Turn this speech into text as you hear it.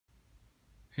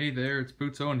Hey there, it's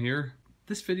Boots Owen here.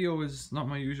 This video is not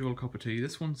my usual cup of tea.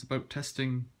 This one's about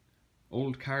testing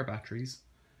old car batteries.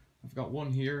 I've got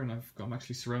one here and I'm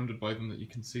actually surrounded by them that you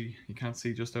can't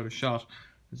see just out of shot.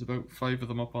 There's about 5 of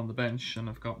them up on the bench, and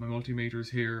I've got my multimeters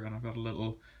here, and I've got a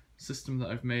little system that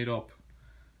I've made up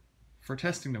for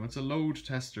testing them. It's a load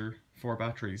tester for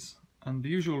batteries, and the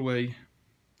usual way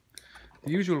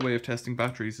of testing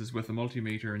batteries is with a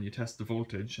multimeter, and you test the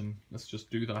voltage, and let's just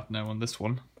do that now on this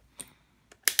one.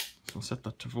 So I'll set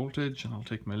that to voltage, and I'll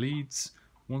take my leads.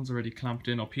 One's already clamped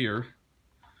in up here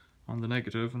on the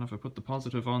negative, and if I put the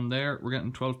positive on there, we're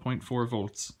getting 12.4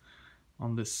 volts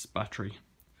on this battery.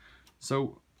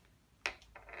 So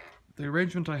the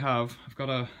arrangement I've got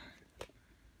a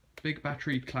big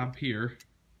battery clamp here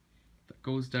that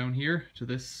goes down here to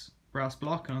this brass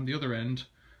block, and on the other end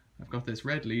I've got this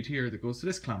red lead here that goes to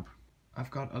this clamp.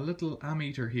 I've got a little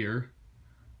ammeter here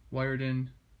wired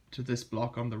in to this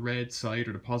block on the red side,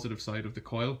 or the positive side of the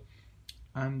coil,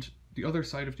 and the other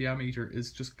side of the ammeter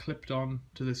is just clipped on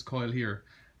to this coil here,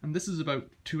 and this is about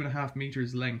 2.5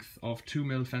 meters length of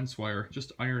 2mm fence wire,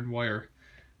 just iron wire,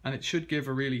 and it should give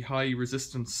a really high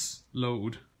resistance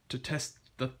load to test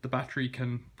that the battery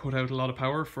can put out a lot of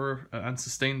power and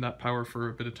sustain that power for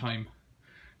a bit of time.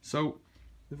 So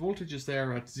the voltage is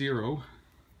there at 0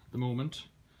 at the moment,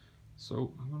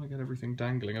 so I'm going to get everything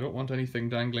dangling. I don't want anything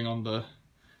dangling on the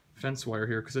fence wire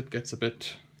here because it gets a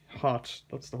bit hot.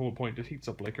 That's the whole point. It heats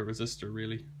up like a resistor,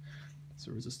 really. It's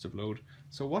a resistive load.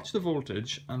 So watch the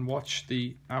voltage and watch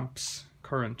the amps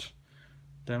current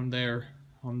down there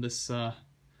on this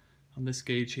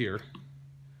gauge here.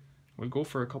 We'll go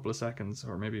for a couple of seconds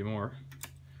or maybe more.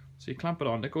 So you clamp it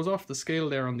on. It goes off the scale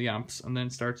there on the amps and then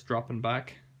starts dropping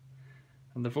back,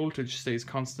 and the voltage stays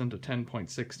constant at 10.6,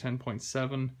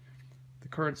 10.7. The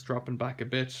current's dropping back a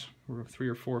bit. We're 3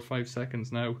 or 4 or 5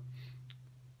 seconds now,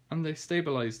 and they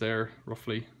stabilize there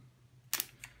roughly.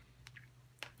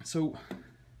 So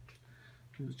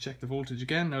we'll check the voltage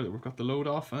again now that we've got the load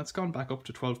off, and it's gone back up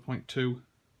to 12.2,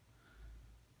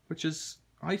 which is,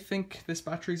 I think this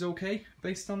battery's okay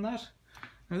based on that.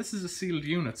 Now this is a sealed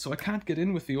unit, so I can't get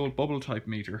in with the old bubble type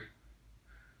meter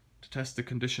to test the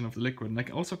condition of the liquid, and I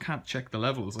also can't check the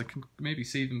levels. I can maybe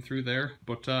see them through there,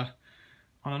 but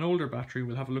on an older battery,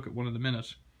 we'll have a look at one in a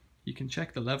minute, you can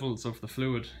check the levels of the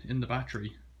fluid in the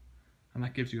battery, and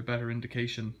that gives you a better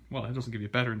indication. Well, it doesn't give you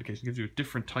a better indication, it gives you a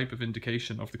different type of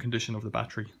indication of the condition of the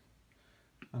battery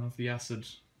and of the acid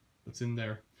that's in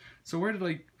there. So where did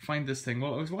I find this thing?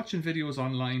 Well, I was watching videos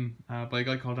online by a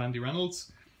guy called Andy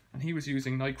Reynolds, and he was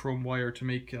using nichrome wire to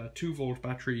make a 2-volt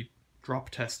battery drop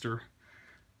tester.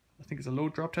 I think it's a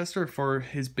load drop tester for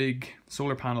his big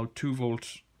solar panel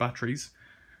 2-volt batteries.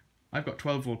 I've got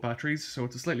 12-volt batteries, so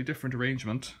it's a slightly different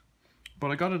arrangement, but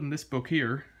I got it in this book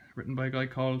here, written by a guy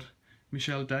called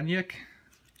Michel Daniek,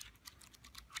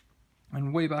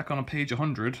 and way back on page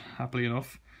 100, happily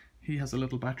enough, he has a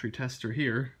little battery tester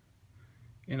here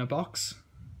in a box,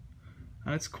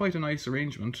 and it's quite a nice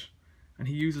arrangement, and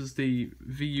he uses the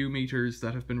VU meters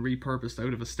that have been repurposed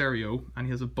out of a stereo, and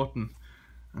he has a button,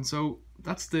 and so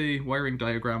that's the wiring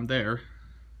diagram there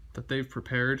that they've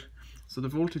prepared. So the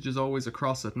voltage is always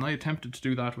across it, and I attempted to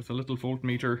do that with a little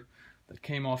voltmeter that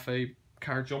came off a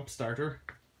car jump starter,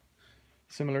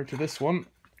 similar to this one,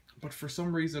 but for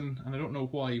some reason, and I don't know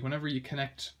why, whenever you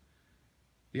connect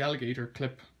the alligator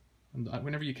clip, and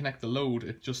whenever you connect the load,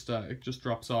 it just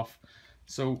drops off.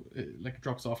 So it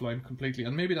drops offline completely,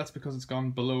 and maybe that's because it's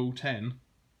gone below 10,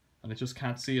 and it just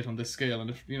can't see it on this scale. And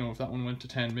if that one went to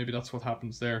 10, maybe that's what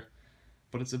happens there.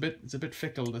 But it's a bit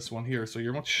fickle, this one here, so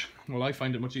I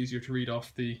find it much easier to read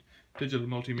off the digital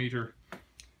multimeter.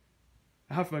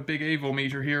 I have my big AVO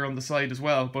meter here on the side as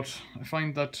well, but I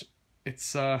find that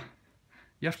it's you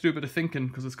have to do a bit of thinking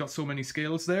because it's got so many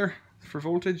scales there for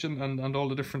voltage and all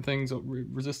the different things,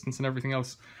 resistance and everything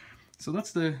else. So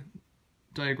that's the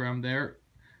diagram there.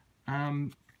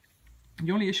 The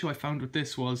only issue I found with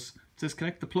this was it says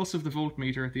connect the plus of the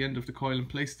voltmeter at the end of the coil and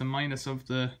place the minus of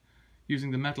the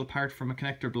using the metal part from a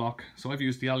connector block. So I've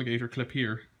used the alligator clip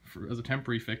here as a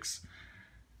temporary fix.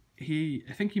 I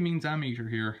think he means ammeter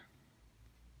here,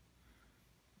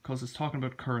 because it's talking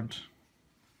about current.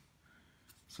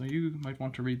 So you might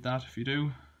want to read that. If you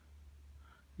do,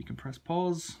 you can press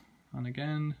pause, and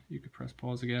again, you could press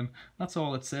pause again. That's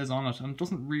all it says on it, and it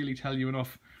doesn't really tell you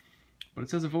enough. But it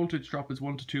says a voltage drop is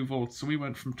 1 to 2 volts, so we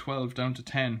went from 12 down to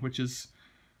 10, which is,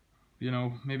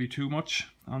 maybe too much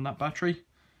on that battery.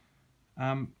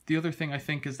 The other thing I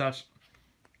think is that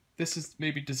this is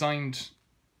maybe designed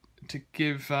to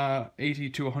give 80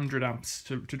 to 100 amps,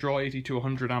 to draw 80 to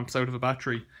 100 amps out of a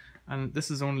battery, and this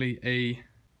is only a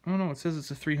Oh no, it says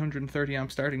it's a 330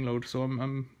 amp starting load, so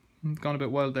I'm gone a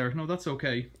bit wild there. No, that's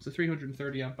okay. It's a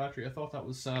 330 amp battery. I thought that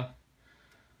was I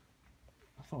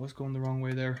was going the wrong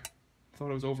way there. I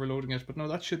thought I was overloading it, but no,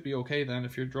 that should be okay then.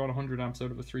 If you're drawing 100 amps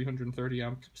out of a 330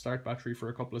 amp start battery for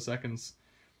a couple of seconds,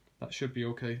 that should be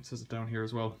okay. It says it down here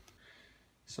as well.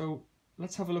 So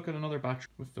let's have a look at another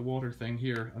battery with the water thing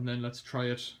here, and then let's try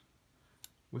it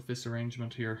with this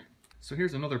arrangement here. So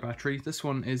here's another battery. This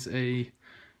one is a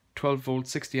 12 volt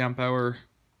 60 amp hour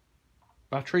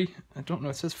battery. I don't know,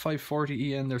 it says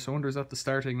 540 EN there, so I wonder is that the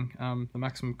starting, the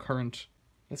maximum current.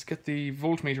 Let's get the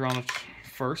voltmeter on it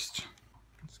first.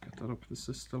 Let's get that up. This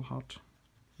is still hot.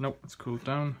 Nope, it's cooled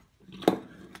down.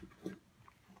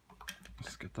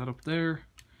 Let's get that up there.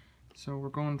 So we're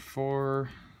going for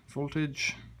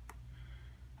voltage,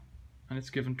 and it's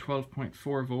given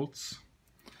 12.4 volts.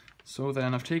 So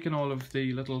then I've taken all of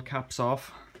the little caps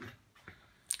off.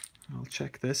 I'll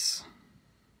check this.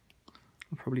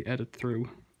 I'll probably edit through.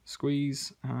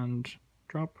 Squeeze and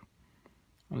drop.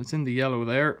 And it's in the yellow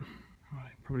there. I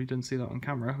probably didn't see that on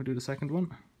camera. I'll do the second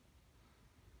one.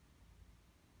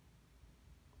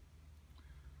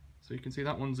 So you can see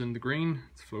that one's in the green.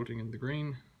 It's floating in the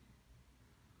green.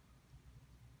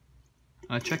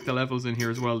 I checked the levels in here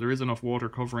as well. There is enough water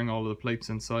covering all of the plates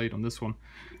inside on this one.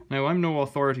 Now, I'm no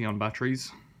authority on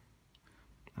batteries.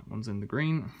 That one's in the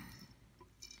green.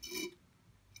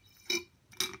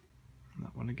 And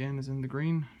that one again is in the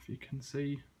green, if you can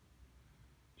see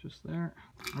just there.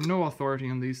 I'm no authority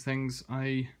on these things.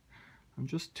 I'm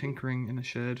just tinkering in a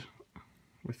shed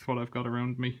with what I've got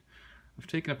around me. I've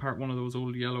taken apart one of those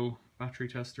old yellow battery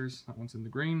testers. That one's in the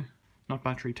green. Not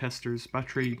battery testers,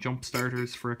 battery jump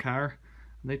starters for a car.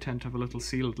 And they tend to have a little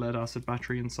sealed lead acid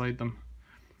battery inside them,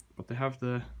 but they have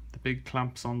the big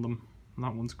clamps on them, and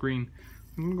that one's green.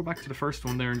 I'm going to go back to the first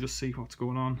one there and just see what's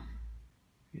going on.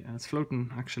 Yeah, it's floating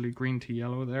actually green to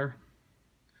yellow there.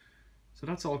 So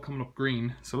that's all coming up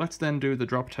green. So let's then do the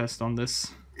drop test on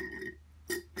this.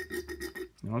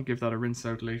 And I'll give that a rinse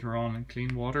out later on in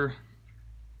clean water.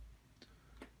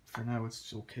 For now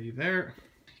it's okay there.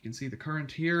 You can see the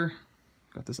current here.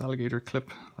 Got this alligator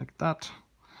clip like that.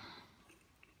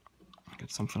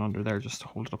 Get something under there just to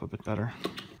hold it up a bit better.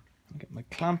 I'll get my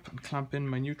clamp and clamp in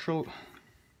my neutral.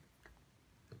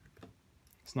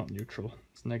 It's not neutral,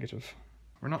 it's negative.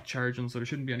 We're not charging, so there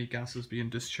shouldn't be any gases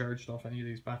being discharged off any of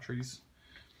these batteries.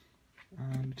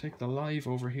 And take the live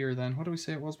over here then. What did we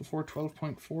say it was before?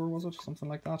 12.4 was it? Something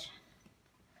like that.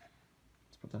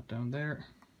 Let's put that down there.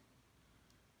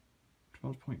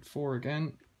 12.4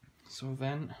 again. So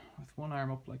then, with one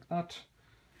arm up like that,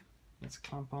 let's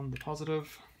clamp on the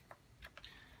positive.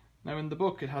 Now in the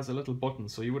book it has a little button,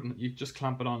 so you just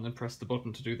clamp it on and press the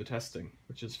button to do the testing,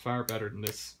 which is far better than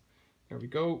this. There we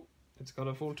go. It's got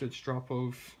a voltage drop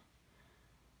of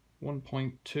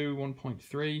 1.2,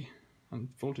 1.3, and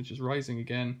voltage is rising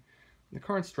again. The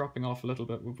current's dropping off a little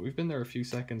bit. We've been there a few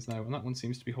seconds now, and that one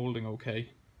seems to be holding okay.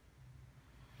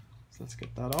 So let's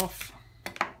get that off.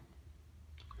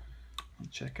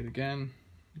 And check it again.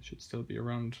 It should still be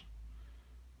around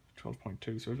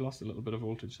 12.2, so we've lost a little bit of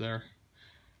voltage there.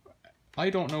 I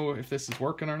don't know if this is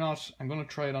working or not. I'm going to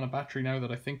try it on a battery now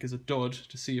that I think is a dud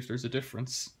to see if there's a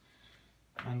difference.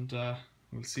 And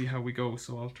we'll see how we go.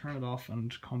 So I'll turn it off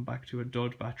and come back to a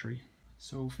dud battery.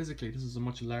 So physically this is a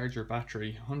much larger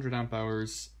battery. 100 amp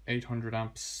hours, 800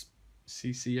 amps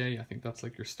CCA. I think that's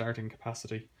like your starting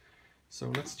capacity.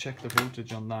 So let's check the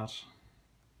voltage on that.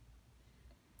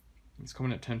 It's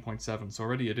coming at 10.7, so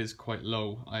already it is quite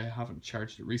low. I haven't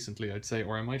charged it recently, I'd say,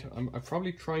 or I've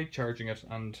probably tried charging it,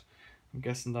 and I'm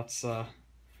guessing that's nothing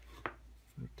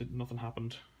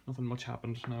happened. Nothing much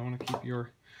happened. Now I want to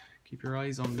keep your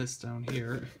eyes on this down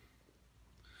here.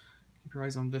 Keep your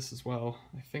eyes on this as well.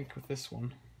 I think with this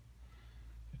one,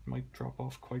 it might drop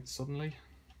off quite suddenly.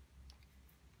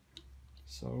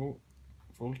 So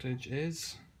voltage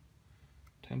is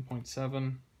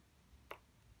 10.7.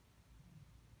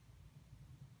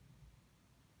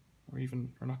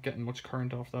 We're not getting much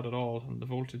current off that at all, and the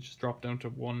voltage has dropped down to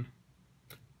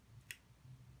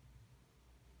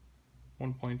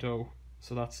 1.0,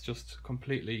 so that's just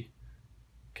completely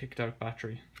kicked out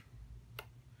battery.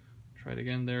 Try it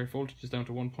again there. Voltage is down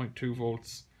to 1.2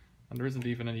 volts, and there isn't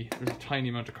even there's a tiny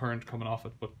amount of current coming off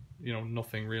it, but you know,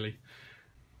 nothing really.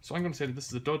 So I'm going to say that this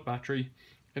is a dud battery.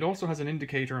 It also has an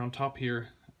indicator on top here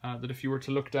that if you were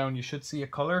to look down, you should see a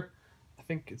color. I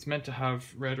think it's meant to have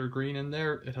red or green in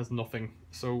there. It has nothing,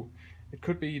 so it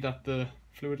could be that the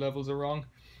fluid levels are wrong.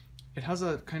 It has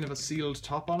a kind of a sealed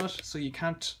top on it, so you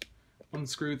can't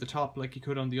unscrew the top like you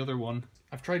could on the other one.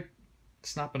 I've tried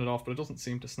snapping it off, but it doesn't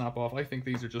seem to snap off. I think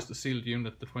these are just a sealed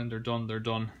unit that when they're done, they're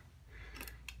done.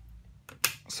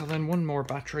 So then one more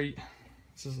battery.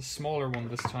 This is a smaller one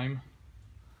this time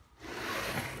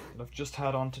that I've just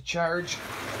had on to charge,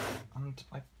 and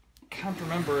I can't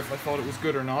remember if I thought it was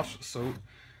good or not, so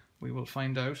we will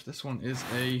find out. This one is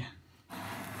a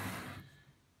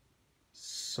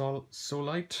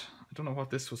Solite. I don't know what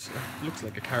this was. It looks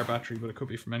like a car battery, but it could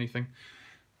be from anything.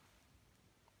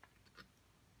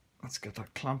 Let's get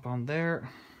that clamp on there.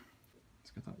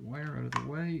 Let's get that wire out of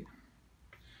the way.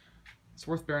 It's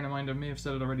worth bearing in mind, I may have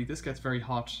said it already, this gets very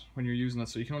hot when you're using it,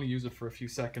 so you can only use it for a few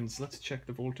seconds. Let's check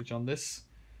the voltage on this.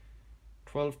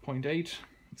 12.8,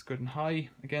 it's good and high.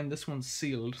 Again, this one's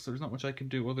sealed, so there's not much I can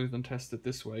do other than test it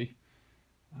this way.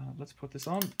 Let's put this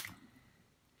on.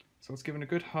 So it's giving a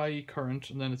good high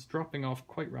current, and then it's dropping off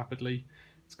quite rapidly.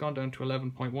 It's gone down to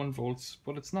 11.1 volts,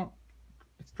 but it's not,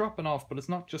 it's dropping off, but it's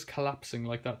not just collapsing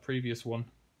like that previous one.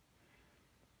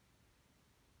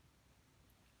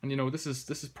 And you know, this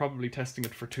is probably testing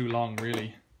it for too long,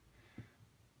 really.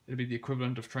 It'd be the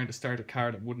equivalent of trying to start a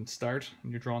car that wouldn't start,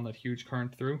 and you're drawing that huge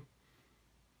current through.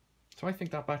 So I think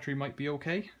that battery might be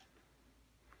okay.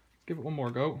 Let's give it one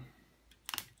more go.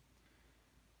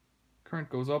 Current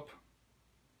goes up,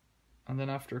 and then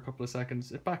after a couple of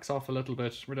seconds, it backs off a little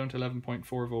bit. We're down to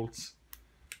 11.4 volts.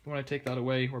 But when I take that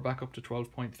away, we're back up to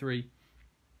 12.3.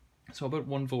 So about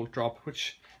 1 volt drop,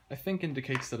 which I think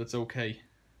indicates that it's okay.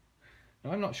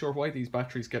 Now, I'm not sure why these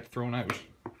batteries get thrown out.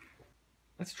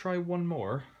 Let's try one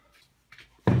more.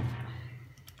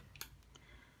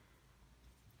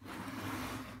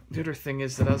 The other thing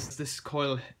is that as this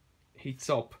coil heats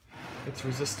up, its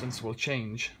resistance will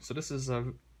change. So this is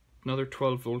another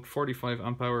 12 volt, 45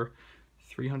 amp hour,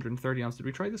 330 amps. Did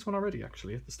we try this one already,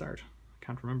 actually, at the start? I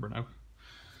can't remember now.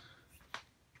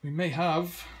 We may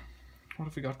have. What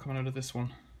have we got coming out of this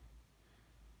one?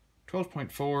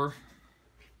 12.4.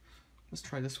 Let's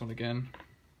try this one again.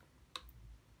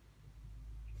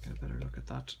 Get a better look at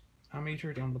that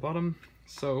ammeter down the bottom.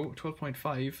 So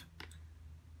 12.5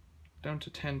 down to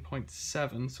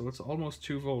 10.7, so it's almost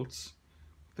 2 volts.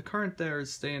 The current there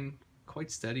is staying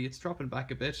quite steady. It's dropping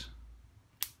back a bit.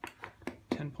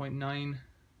 10.9.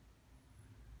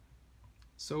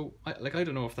 So I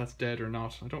don't know if that's dead or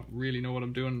not. I don't really know what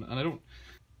I'm doing, and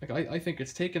I think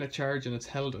it's taken a charge and it's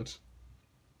held it.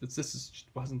 This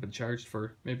hasn't been charged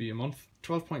for maybe a month.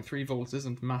 12.3 volts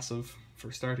isn't massive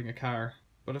for starting a car,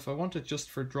 but if I want it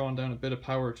just for drawing down a bit of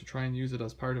power to try and use it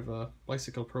as part of a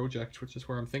bicycle project, which is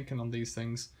where I'm thinking on these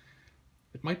things,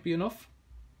 it might be enough.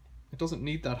 It doesn't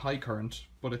need that high current,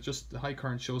 but the high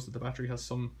current shows that the battery has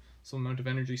some amount of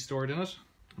energy stored in it.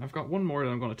 I've got one more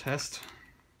that I'm going to test.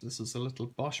 This is a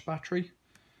little Bosch battery.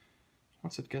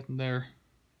 What's it getting there?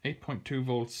 8.2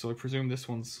 volts, so I presume this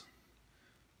one's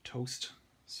toast.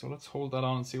 So let's hold that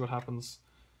on and see what happens.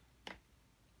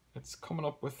 It's coming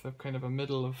up with a kind of a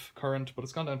middle of current, but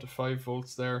it's gone down to 5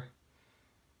 volts there.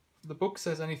 The book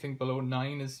says anything below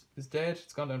 9 is dead.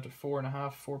 It's gone down to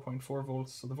 4.5, 4.4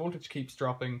 volts. So the voltage keeps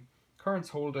dropping. Current's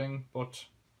holding, but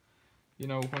you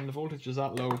know, when the voltage is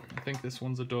that low, I think this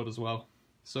one's a dud as well.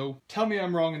 So tell me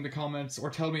I'm wrong in the comments, or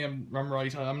tell me I'm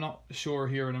right. I'm not sure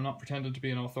here, and I'm not pretending to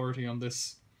be an authority on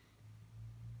this.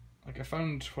 Like, I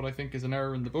found what I think is an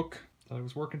error in the book that I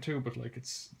was working to, but like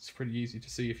it's pretty easy to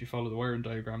see if you follow the wiring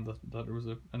diagram that there was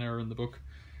an error in the book.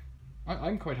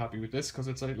 I'm quite happy with this because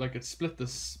it's like it's split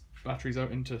this batteries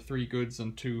out into 3 goods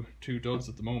and two duds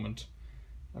at the moment.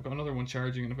 I've got another one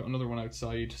charging and I've got another one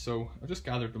outside, so I've just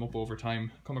gathered them up over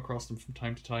time, come across them from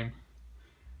time to time.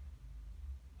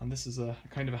 And this is a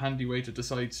kind of a handy way to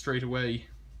decide straight away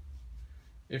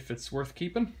if it's worth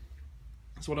keeping.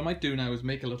 So what I might do now is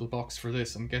make a little box for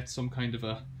this and get some kind of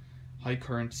a high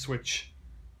current switch.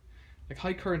 Like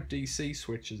high current DC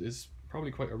switch is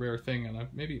probably quite a rare thing, and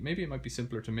maybe it might be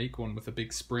simpler to make one with a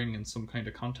big spring and some kind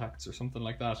of contacts or something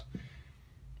like that.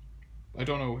 I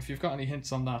don't know, if you've got any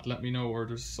hints on that, let me know, or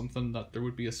there's something that there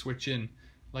would be a switch in.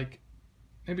 Like,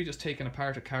 maybe just taking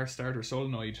apart a car starter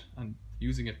solenoid and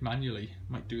using it manually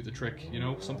might do the trick, you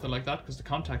know, something like that, because the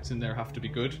contacts in there have to be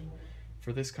good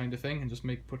for this kind of thing, and just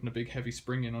putting a big heavy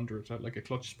spring in under it, like a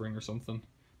clutch spring or something.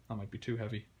 That might be too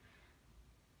heavy.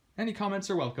 Any comments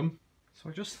are welcome. So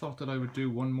I just thought that I would do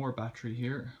one more battery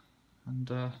here, and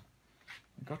I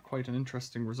got quite an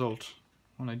interesting result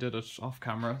when I did it off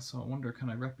camera, so I wonder can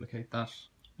I replicate that.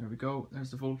 There we go,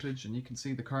 there's the voltage, and you can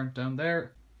see the current down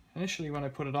there. Initially when I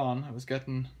put it on, I was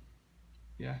getting,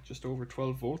 yeah, just over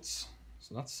 12 volts,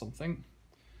 so that's something.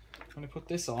 When I put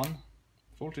this on,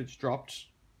 voltage dropped,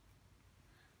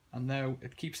 and now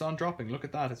it keeps on dropping. Look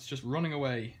at that, it's just running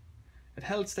away. It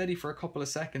held steady for a couple of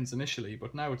seconds initially,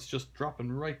 but now it's just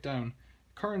dropping right down.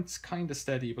 Current's kind of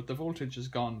steady, but the voltage has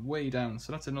gone way down,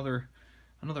 so that's another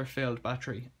failed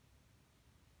battery.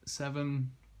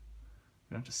 7,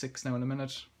 down to 6 now in a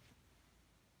minute.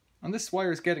 And this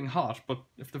wire is getting hot, but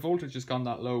if the voltage has gone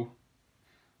that low,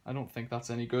 I don't think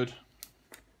that's any good.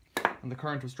 And the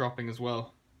current was dropping as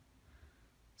well.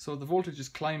 So the voltage is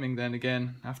climbing then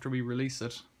again after we release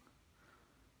it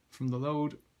from the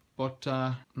load, but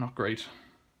not great.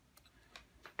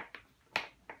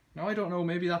 Now I don't know,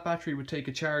 maybe that battery would take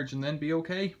a charge and then be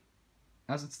okay.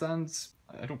 As it stands,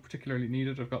 I don't particularly need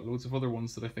it. I've got loads of other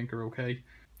ones that I think are okay.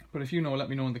 But if you know, let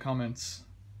me know in the comments.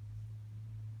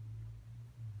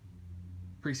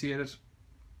 Appreciate it.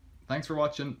 Thanks for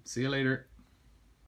watching. See you later.